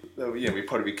be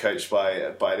coached by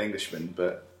an Englishman,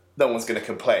 but no one's going to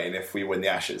complain if we win the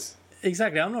Ashes.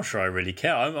 Exactly, I'm not sure I really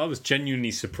care. I was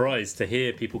genuinely surprised to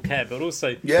hear people care, but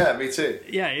also yeah, me too.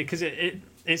 Yeah, because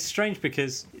it's strange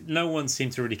because no one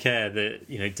seemed to really care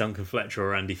that Duncan Fletcher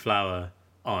or Andy Flower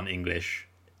aren't English.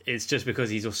 It's just because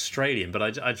he's Australian.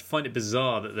 But I find it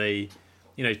bizarre that they,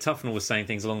 Tufnell was saying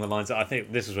things along the lines that I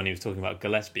think this was when he was talking about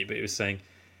Gillespie, but he was saying,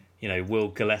 will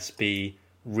Gillespie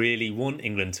really want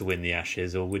England to win the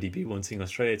Ashes, or would he be wanting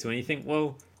Australia to win? And you think,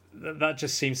 well, that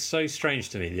just seems so strange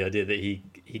to me, the idea that he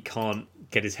can't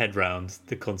get his head round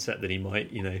the concept that he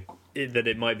might, that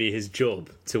it might be his job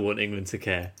to want England to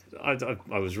care.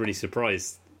 I was really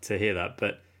surprised to hear that,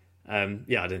 but I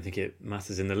don't think it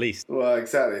matters in the least. Well,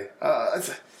 exactly.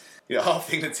 Half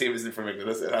the England team isn't from England,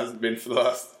 has it? It hasn't been for the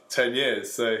last 10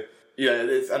 years. So,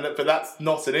 but that's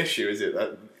not an issue, is it?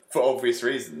 For obvious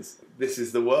reasons. This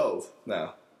is the world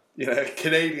now.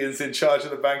 Canadians in charge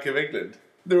of the Bank of England.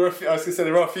 There are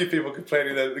a few people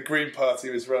complaining that the Green Party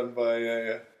was run by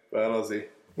an Aussie.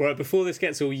 Right, before this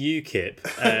gets all UKIP,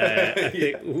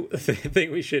 I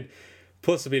think we should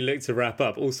possibly look to wrap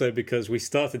up. Also because we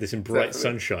started this in bright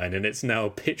sunshine and it's now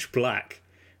pitch black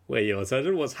where you are. So I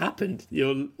don't know what's happened.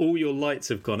 All your lights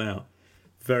have gone out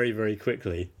very, very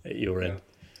quickly at your end.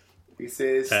 You see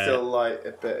it's still light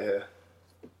a bit here.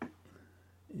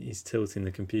 He's tilting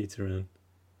the computer around.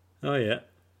 Oh, yeah.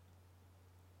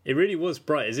 It really was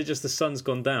bright. Is it just the sun's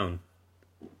gone down?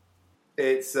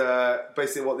 It's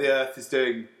basically what the Earth is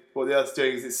doing. What the Earth's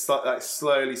doing is it's like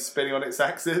slowly spinning on its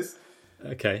axis.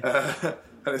 Okay. And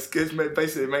it's good.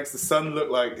 Basically, it makes the sun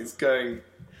look like it's going,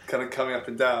 kind of coming up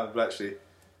and down, but actually,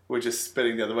 we're just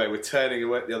spinning the other way. We're turning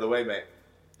the other way, mate.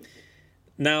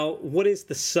 Now, what is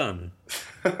the sun?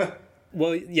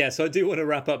 Well, yeah, so I do want to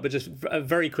wrap up, but just a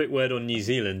very quick word on New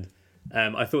Zealand.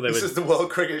 I thought this is the World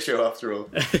Cricket Show, after all.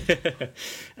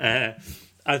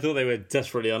 I thought they were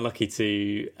desperately unlucky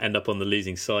to end up on the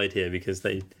losing side here because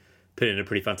they put in a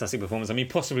pretty fantastic performance. I mean,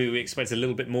 possibly we expected a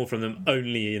little bit more from them,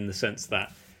 only in the sense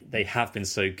that they have been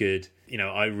so good. You know,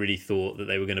 I really thought that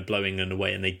they were going to blow England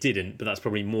away, and they didn't. But that's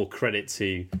probably more credit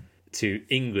to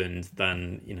England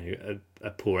than, you know,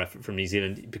 a poor effort from New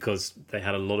Zealand, because they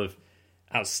had a lot of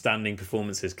outstanding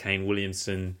performances. Kane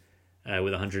Williamson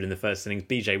with 100 in the first innings.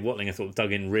 BJ Watling, I thought,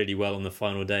 dug in really well on the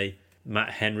final day.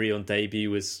 Matt Henry on debut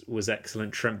was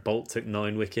excellent. Trent Boult took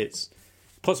 9 wickets.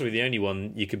 Possibly the only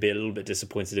one you could be a little bit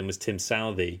disappointed in was Tim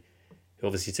Southey, who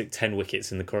obviously took 10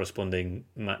 wickets in the corresponding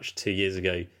match 2 years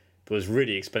ago, but was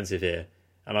really expensive here.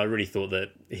 And I really thought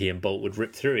that he and Boult would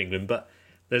rip through England, but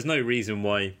there's no reason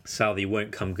why Southey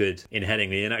won't come good in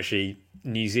Headingley, and actually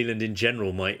New Zealand in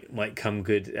general might come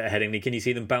good at Headingley. Can you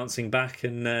see them bouncing back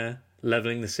and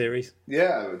levelling the series?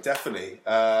 Yeah, definitely.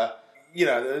 You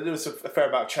know, there was a fair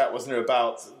amount of chat, wasn't there,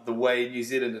 about the way New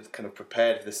Zealand had kind of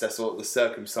prepared for this, the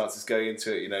circumstances going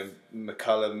into it. You know,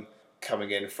 McCullum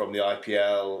coming in from the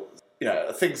IPL. You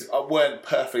know, things weren't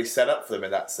perfectly set up for them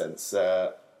in that sense.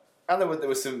 And there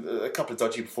was a couple of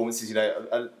dodgy performances. You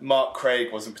know, Mark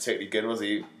Craig wasn't particularly good, was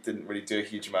he? Didn't really do a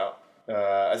huge amount.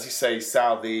 As you say,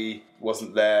 Southey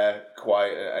wasn't there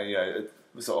quite, and you know,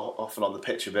 was sort of off and on the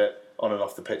pitch a bit, on and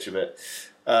off the pitch a bit.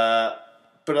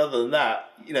 But other than that,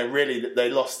 you know, really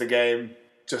they lost the game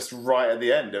just right at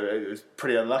the end. It was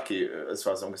pretty unlucky as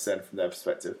far as I'm concerned from their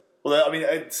perspective. Although, I mean,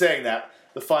 saying that,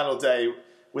 the final day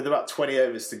with about 20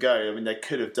 overs to go, I mean, they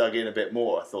could have dug in a bit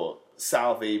more. I thought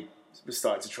Southey was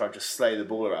starting to try and just slay the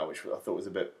ball around, which I thought was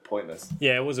a bit pointless.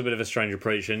 Yeah, it was a bit of a strange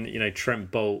approach, and you know,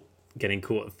 Trent Boult getting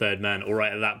caught at third man, all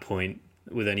right, at that point,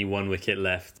 with only 1 wicket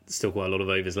left, still quite a lot of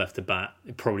overs left to bat,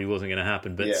 it probably wasn't going to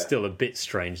happen, but it's still a bit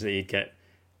strange that he'd get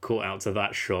caught out to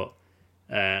that shot.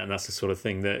 And that's the sort of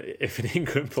thing that if an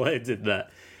England player did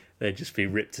that, they'd just be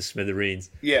ripped to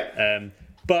smithereens. Yeah.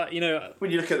 But, you know,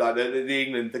 when you look at that,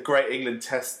 the great England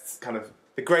tests, kind of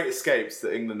the great escapes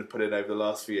that England have put in over the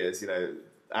last few years, you know,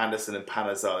 Anderson and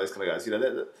Panesar, those kind of guys, you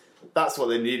know, that's what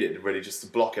they needed, really, just to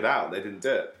block it out. They didn't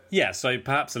do it. Yeah, so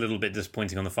perhaps a little bit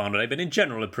disappointing on the final day, but in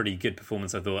general, a pretty good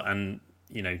performance, I thought. And,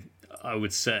 you know, I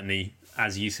would certainly,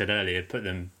 as you said earlier, put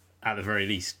them at the very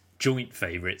least joint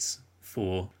favourites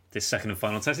for this second and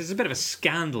final test. It's a bit of a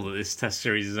scandal that this test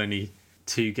series is only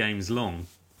 2 games long.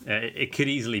 It could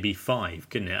easily be 5,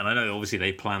 couldn't it? And I know obviously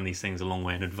they plan these things a long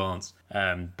way in advance,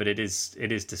 but it is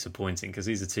disappointing because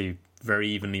these are 2 very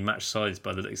evenly matched sides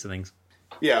by the looks of things.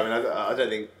 Yeah, I mean, I don't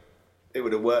think it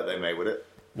would have worked though, mate, would it?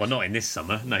 Well, not in this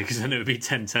summer, no, because then it would be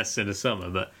 10 tests in a summer.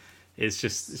 But it's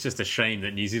just a shame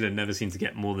that New Zealand never seem to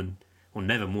get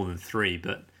never more than 3,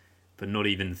 but not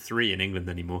even 3 in England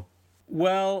anymore.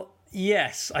 Well,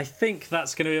 yes, I think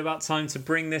that's going to be about time to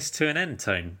bring this to an end,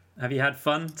 Tone. Have you had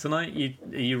fun tonight?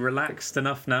 Are you relaxed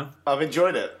enough now? I've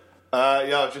enjoyed it.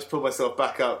 Yeah, I've just pulled myself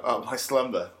back up my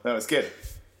slumber. No, it's good.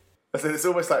 It's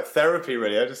almost like therapy,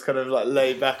 really. I just kind of like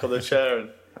lay back on the chair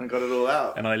and got it all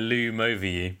out. And I loom over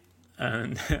you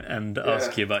and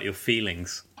ask you about your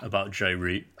feelings about Joe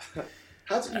Root.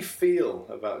 How did you feel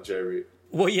about Joe Root?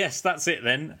 Well, yes, that's it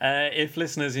then. If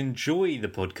listeners enjoy the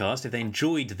podcast, if they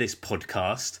enjoyed this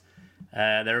podcast,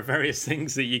 there are various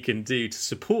things that you can do to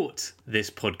support this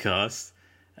podcast.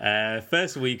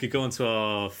 First of all, you could go onto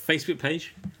our Facebook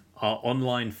page, our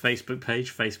online Facebook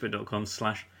page,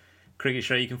 facebook.com/Cricket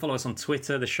Show. You can follow us on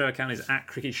Twitter. The show account is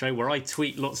 @Cricket Show, where I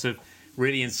tweet lots of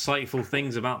really insightful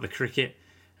things about the cricket.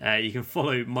 You can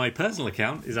follow my personal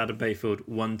account, is Adam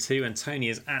Bayfield12, and Tony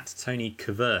is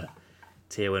 @TonyCover,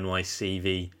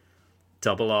 TonyCVRR.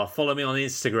 Follow me on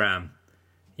Instagram.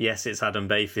 Yes, it's Adam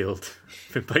Bayfield.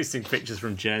 Been posting pictures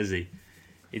from Jersey.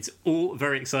 It's all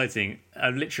very exciting.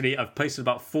 I've posted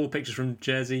about 4 pictures from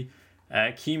Jersey.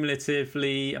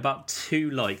 Cumulatively, about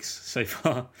 2 likes so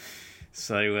far.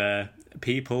 So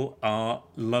People are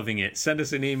loving it. Send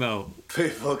us an email.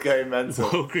 People go mental.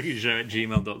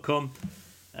 worldcricketshow@gmail.com.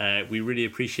 We really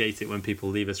appreciate it when people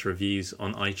leave us reviews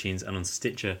on iTunes and on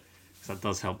Stitcher, because that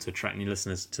does help to attract new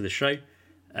listeners to the show.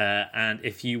 And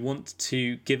if you want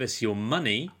to give us your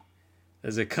money,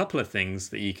 there's a couple of things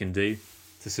that you can do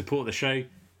to support the show.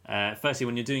 Firstly,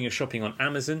 when you're doing your shopping on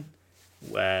Amazon,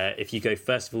 if you go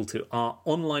first of all to our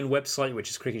online website, which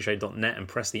is cricketshow.net, and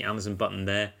press the Amazon button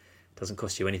there, it doesn't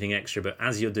cost you anything extra, but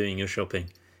as you're doing your shopping,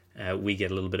 we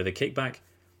get a little bit of a kickback.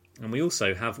 And we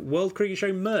also have World Cricket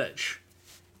Show merch,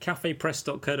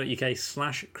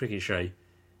 cafepress.co.uk/cricketshow.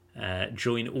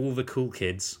 Join all the cool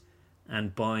kids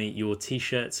and buy your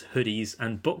t-shirts, hoodies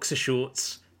and boxer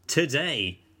shorts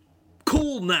today.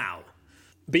 Call now.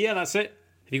 But yeah, that's it.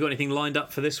 Have you got anything lined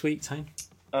up for this week, Tane?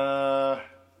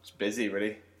 It's busy,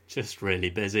 really. Just really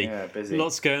busy. Yeah, busy.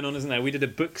 Lots going on, isn't there? We did a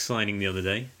book signing the other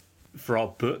day for our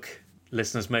book.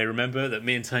 Listeners may remember that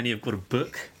me and Tony have got a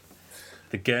book,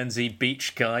 The Guernsey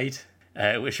Beach Guide,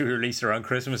 which we released around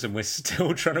Christmas, and we're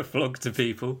still trying to flog to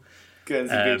people.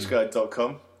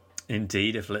 GuernseyBeachGuide.com.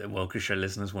 Indeed, if World Cricket Show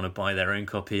listeners want to buy their own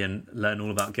copy and learn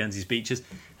all about Guernsey's beaches.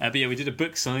 But yeah, we did a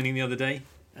book signing the other day,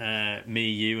 me,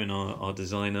 you and our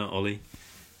designer, Ollie,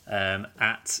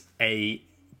 at a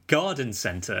garden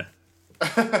centre,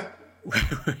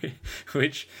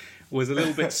 which was a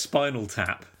little bit Spinal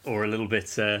Tap or a little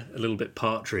bit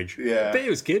Partridge. Yeah. But it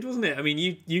was good, wasn't it? I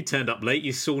mean, you turned up late.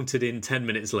 You sauntered in 10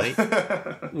 minutes late.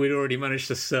 We'd already managed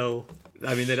to sell.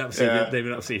 I mean, they'd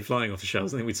been absolutely flying off the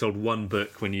shelves. I think we'd sold one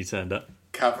book when you turned up.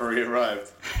 Cavalry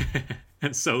arrived.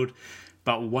 And sold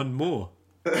about one more.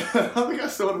 I think I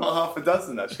sold about half a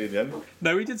dozen, actually, in the end.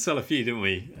 No, we did sell a few, didn't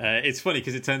we? It's funny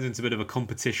because it turns into a bit of a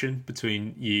competition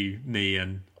between you, me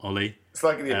and Ollie. It's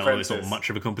like in The Apprentice. It's not much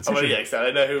of a competition. Oh, well, yeah,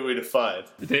 exactly. I know who we'd have fired.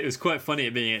 It was quite funny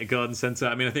at being at a garden centre.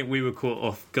 I mean, I think we were caught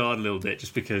off guard a little bit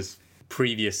just because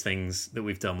previous things that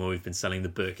we've done where we've been selling the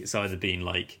book, it's either been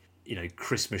like,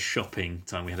 Christmas shopping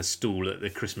time. We had a stall at the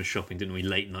Christmas shopping, didn't we?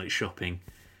 Late night shopping.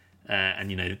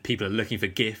 And, people are looking for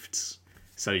gifts.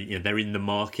 So, they're in the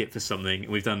market for something.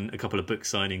 We've done a couple of book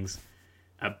signings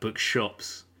at book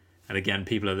shops. And again,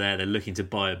 people are there, they're looking to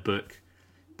buy a book.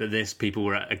 But people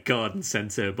were at a garden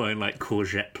centre buying like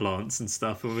courgette plants and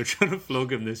stuff. And we're trying to flog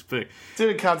them this book. Do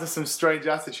encounter some strange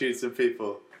attitudes from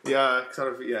people. Yeah,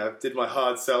 did my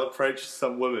hard sell approach to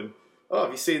some woman. Oh,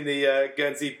 have you seen the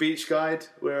Guernsey Beach Guide?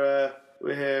 We're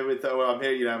here with. I'm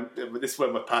here. This is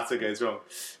where my patter goes wrong.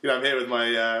 I'm here with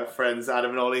my friends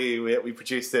Adam and Ollie. We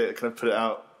produced it, kind of put it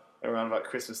out around about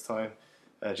Christmas time.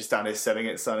 Just down here selling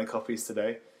it, signing copies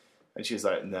today. And she was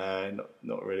like, "No,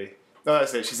 not really." No,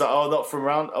 that's it. She's like, "Oh, I'm not from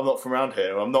around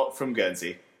here. I'm not from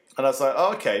Guernsey." And I was like,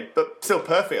 "Oh, okay, but still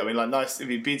perfect. I mean, like, nice.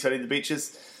 Have you been to any of the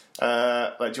beaches? Do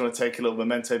you want to take a little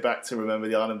memento back to remember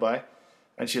the island by?"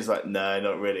 And she was like, "No,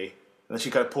 not really." And then she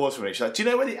kind of paused for me. She's like, "Do you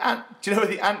know where the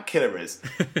ant killer is?"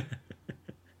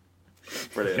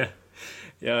 Brilliant.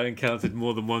 Yeah, I encountered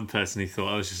more than one person who thought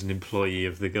I was just an employee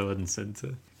of the garden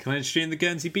centre. Can I interest you in the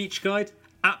Guernsey Beach Guide?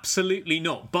 Absolutely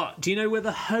not. But do you know where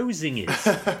the hosing is?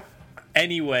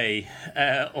 Anyway,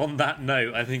 on that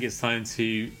note, I think it's time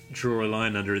to draw a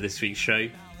line under this week's show.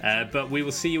 But we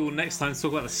will see you all next time to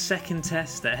talk about the second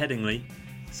test at Headingley.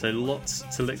 So lots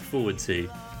to look forward to.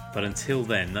 But until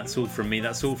then, that's all from me,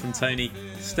 that's all from Tony.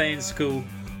 Stay in school,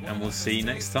 and we'll see you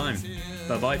next time.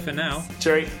 Bye-bye for now.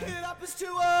 Cheery.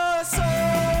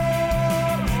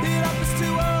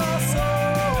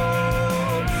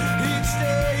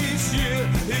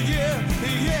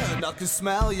 I can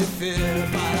smell your fear.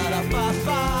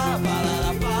 Ba-da-da-ba-ba,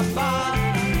 ba-da-da-ba-ba.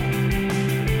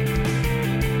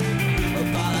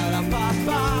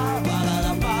 Ba-da-da-ba-ba,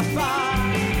 ba-da-da-ba-ba.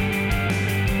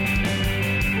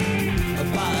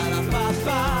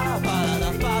 Ba-da-da-ba-ba,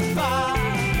 ba-da-da-ba-ba.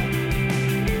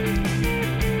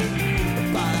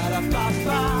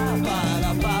 Ba-da-da-ba-ba,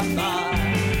 ba-da-da-ba-ba.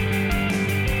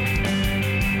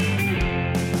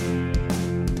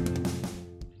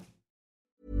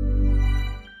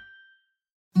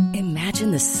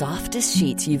 Imagine the softest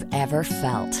sheets you've ever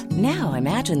felt. Now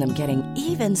imagine them getting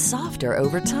even softer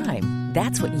over time.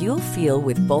 That's what you'll feel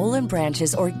with Boll &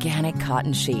 Branch's organic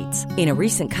cotton sheets. In a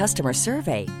recent customer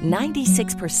survey,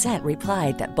 96%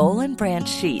 replied that Boll & Branch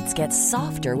sheets get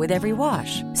softer with every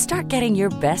wash. Start getting your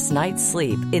best night's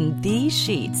sleep in these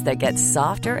sheets that get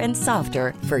softer and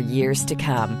softer for years to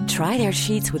come. Try their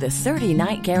sheets with a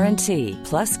 30-night guarantee.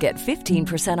 Plus, get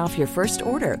 15% off your first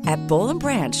order at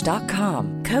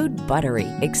bollandbranch.com. Code BUTTERY.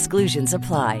 Exclusions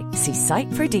apply. See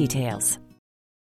site for details.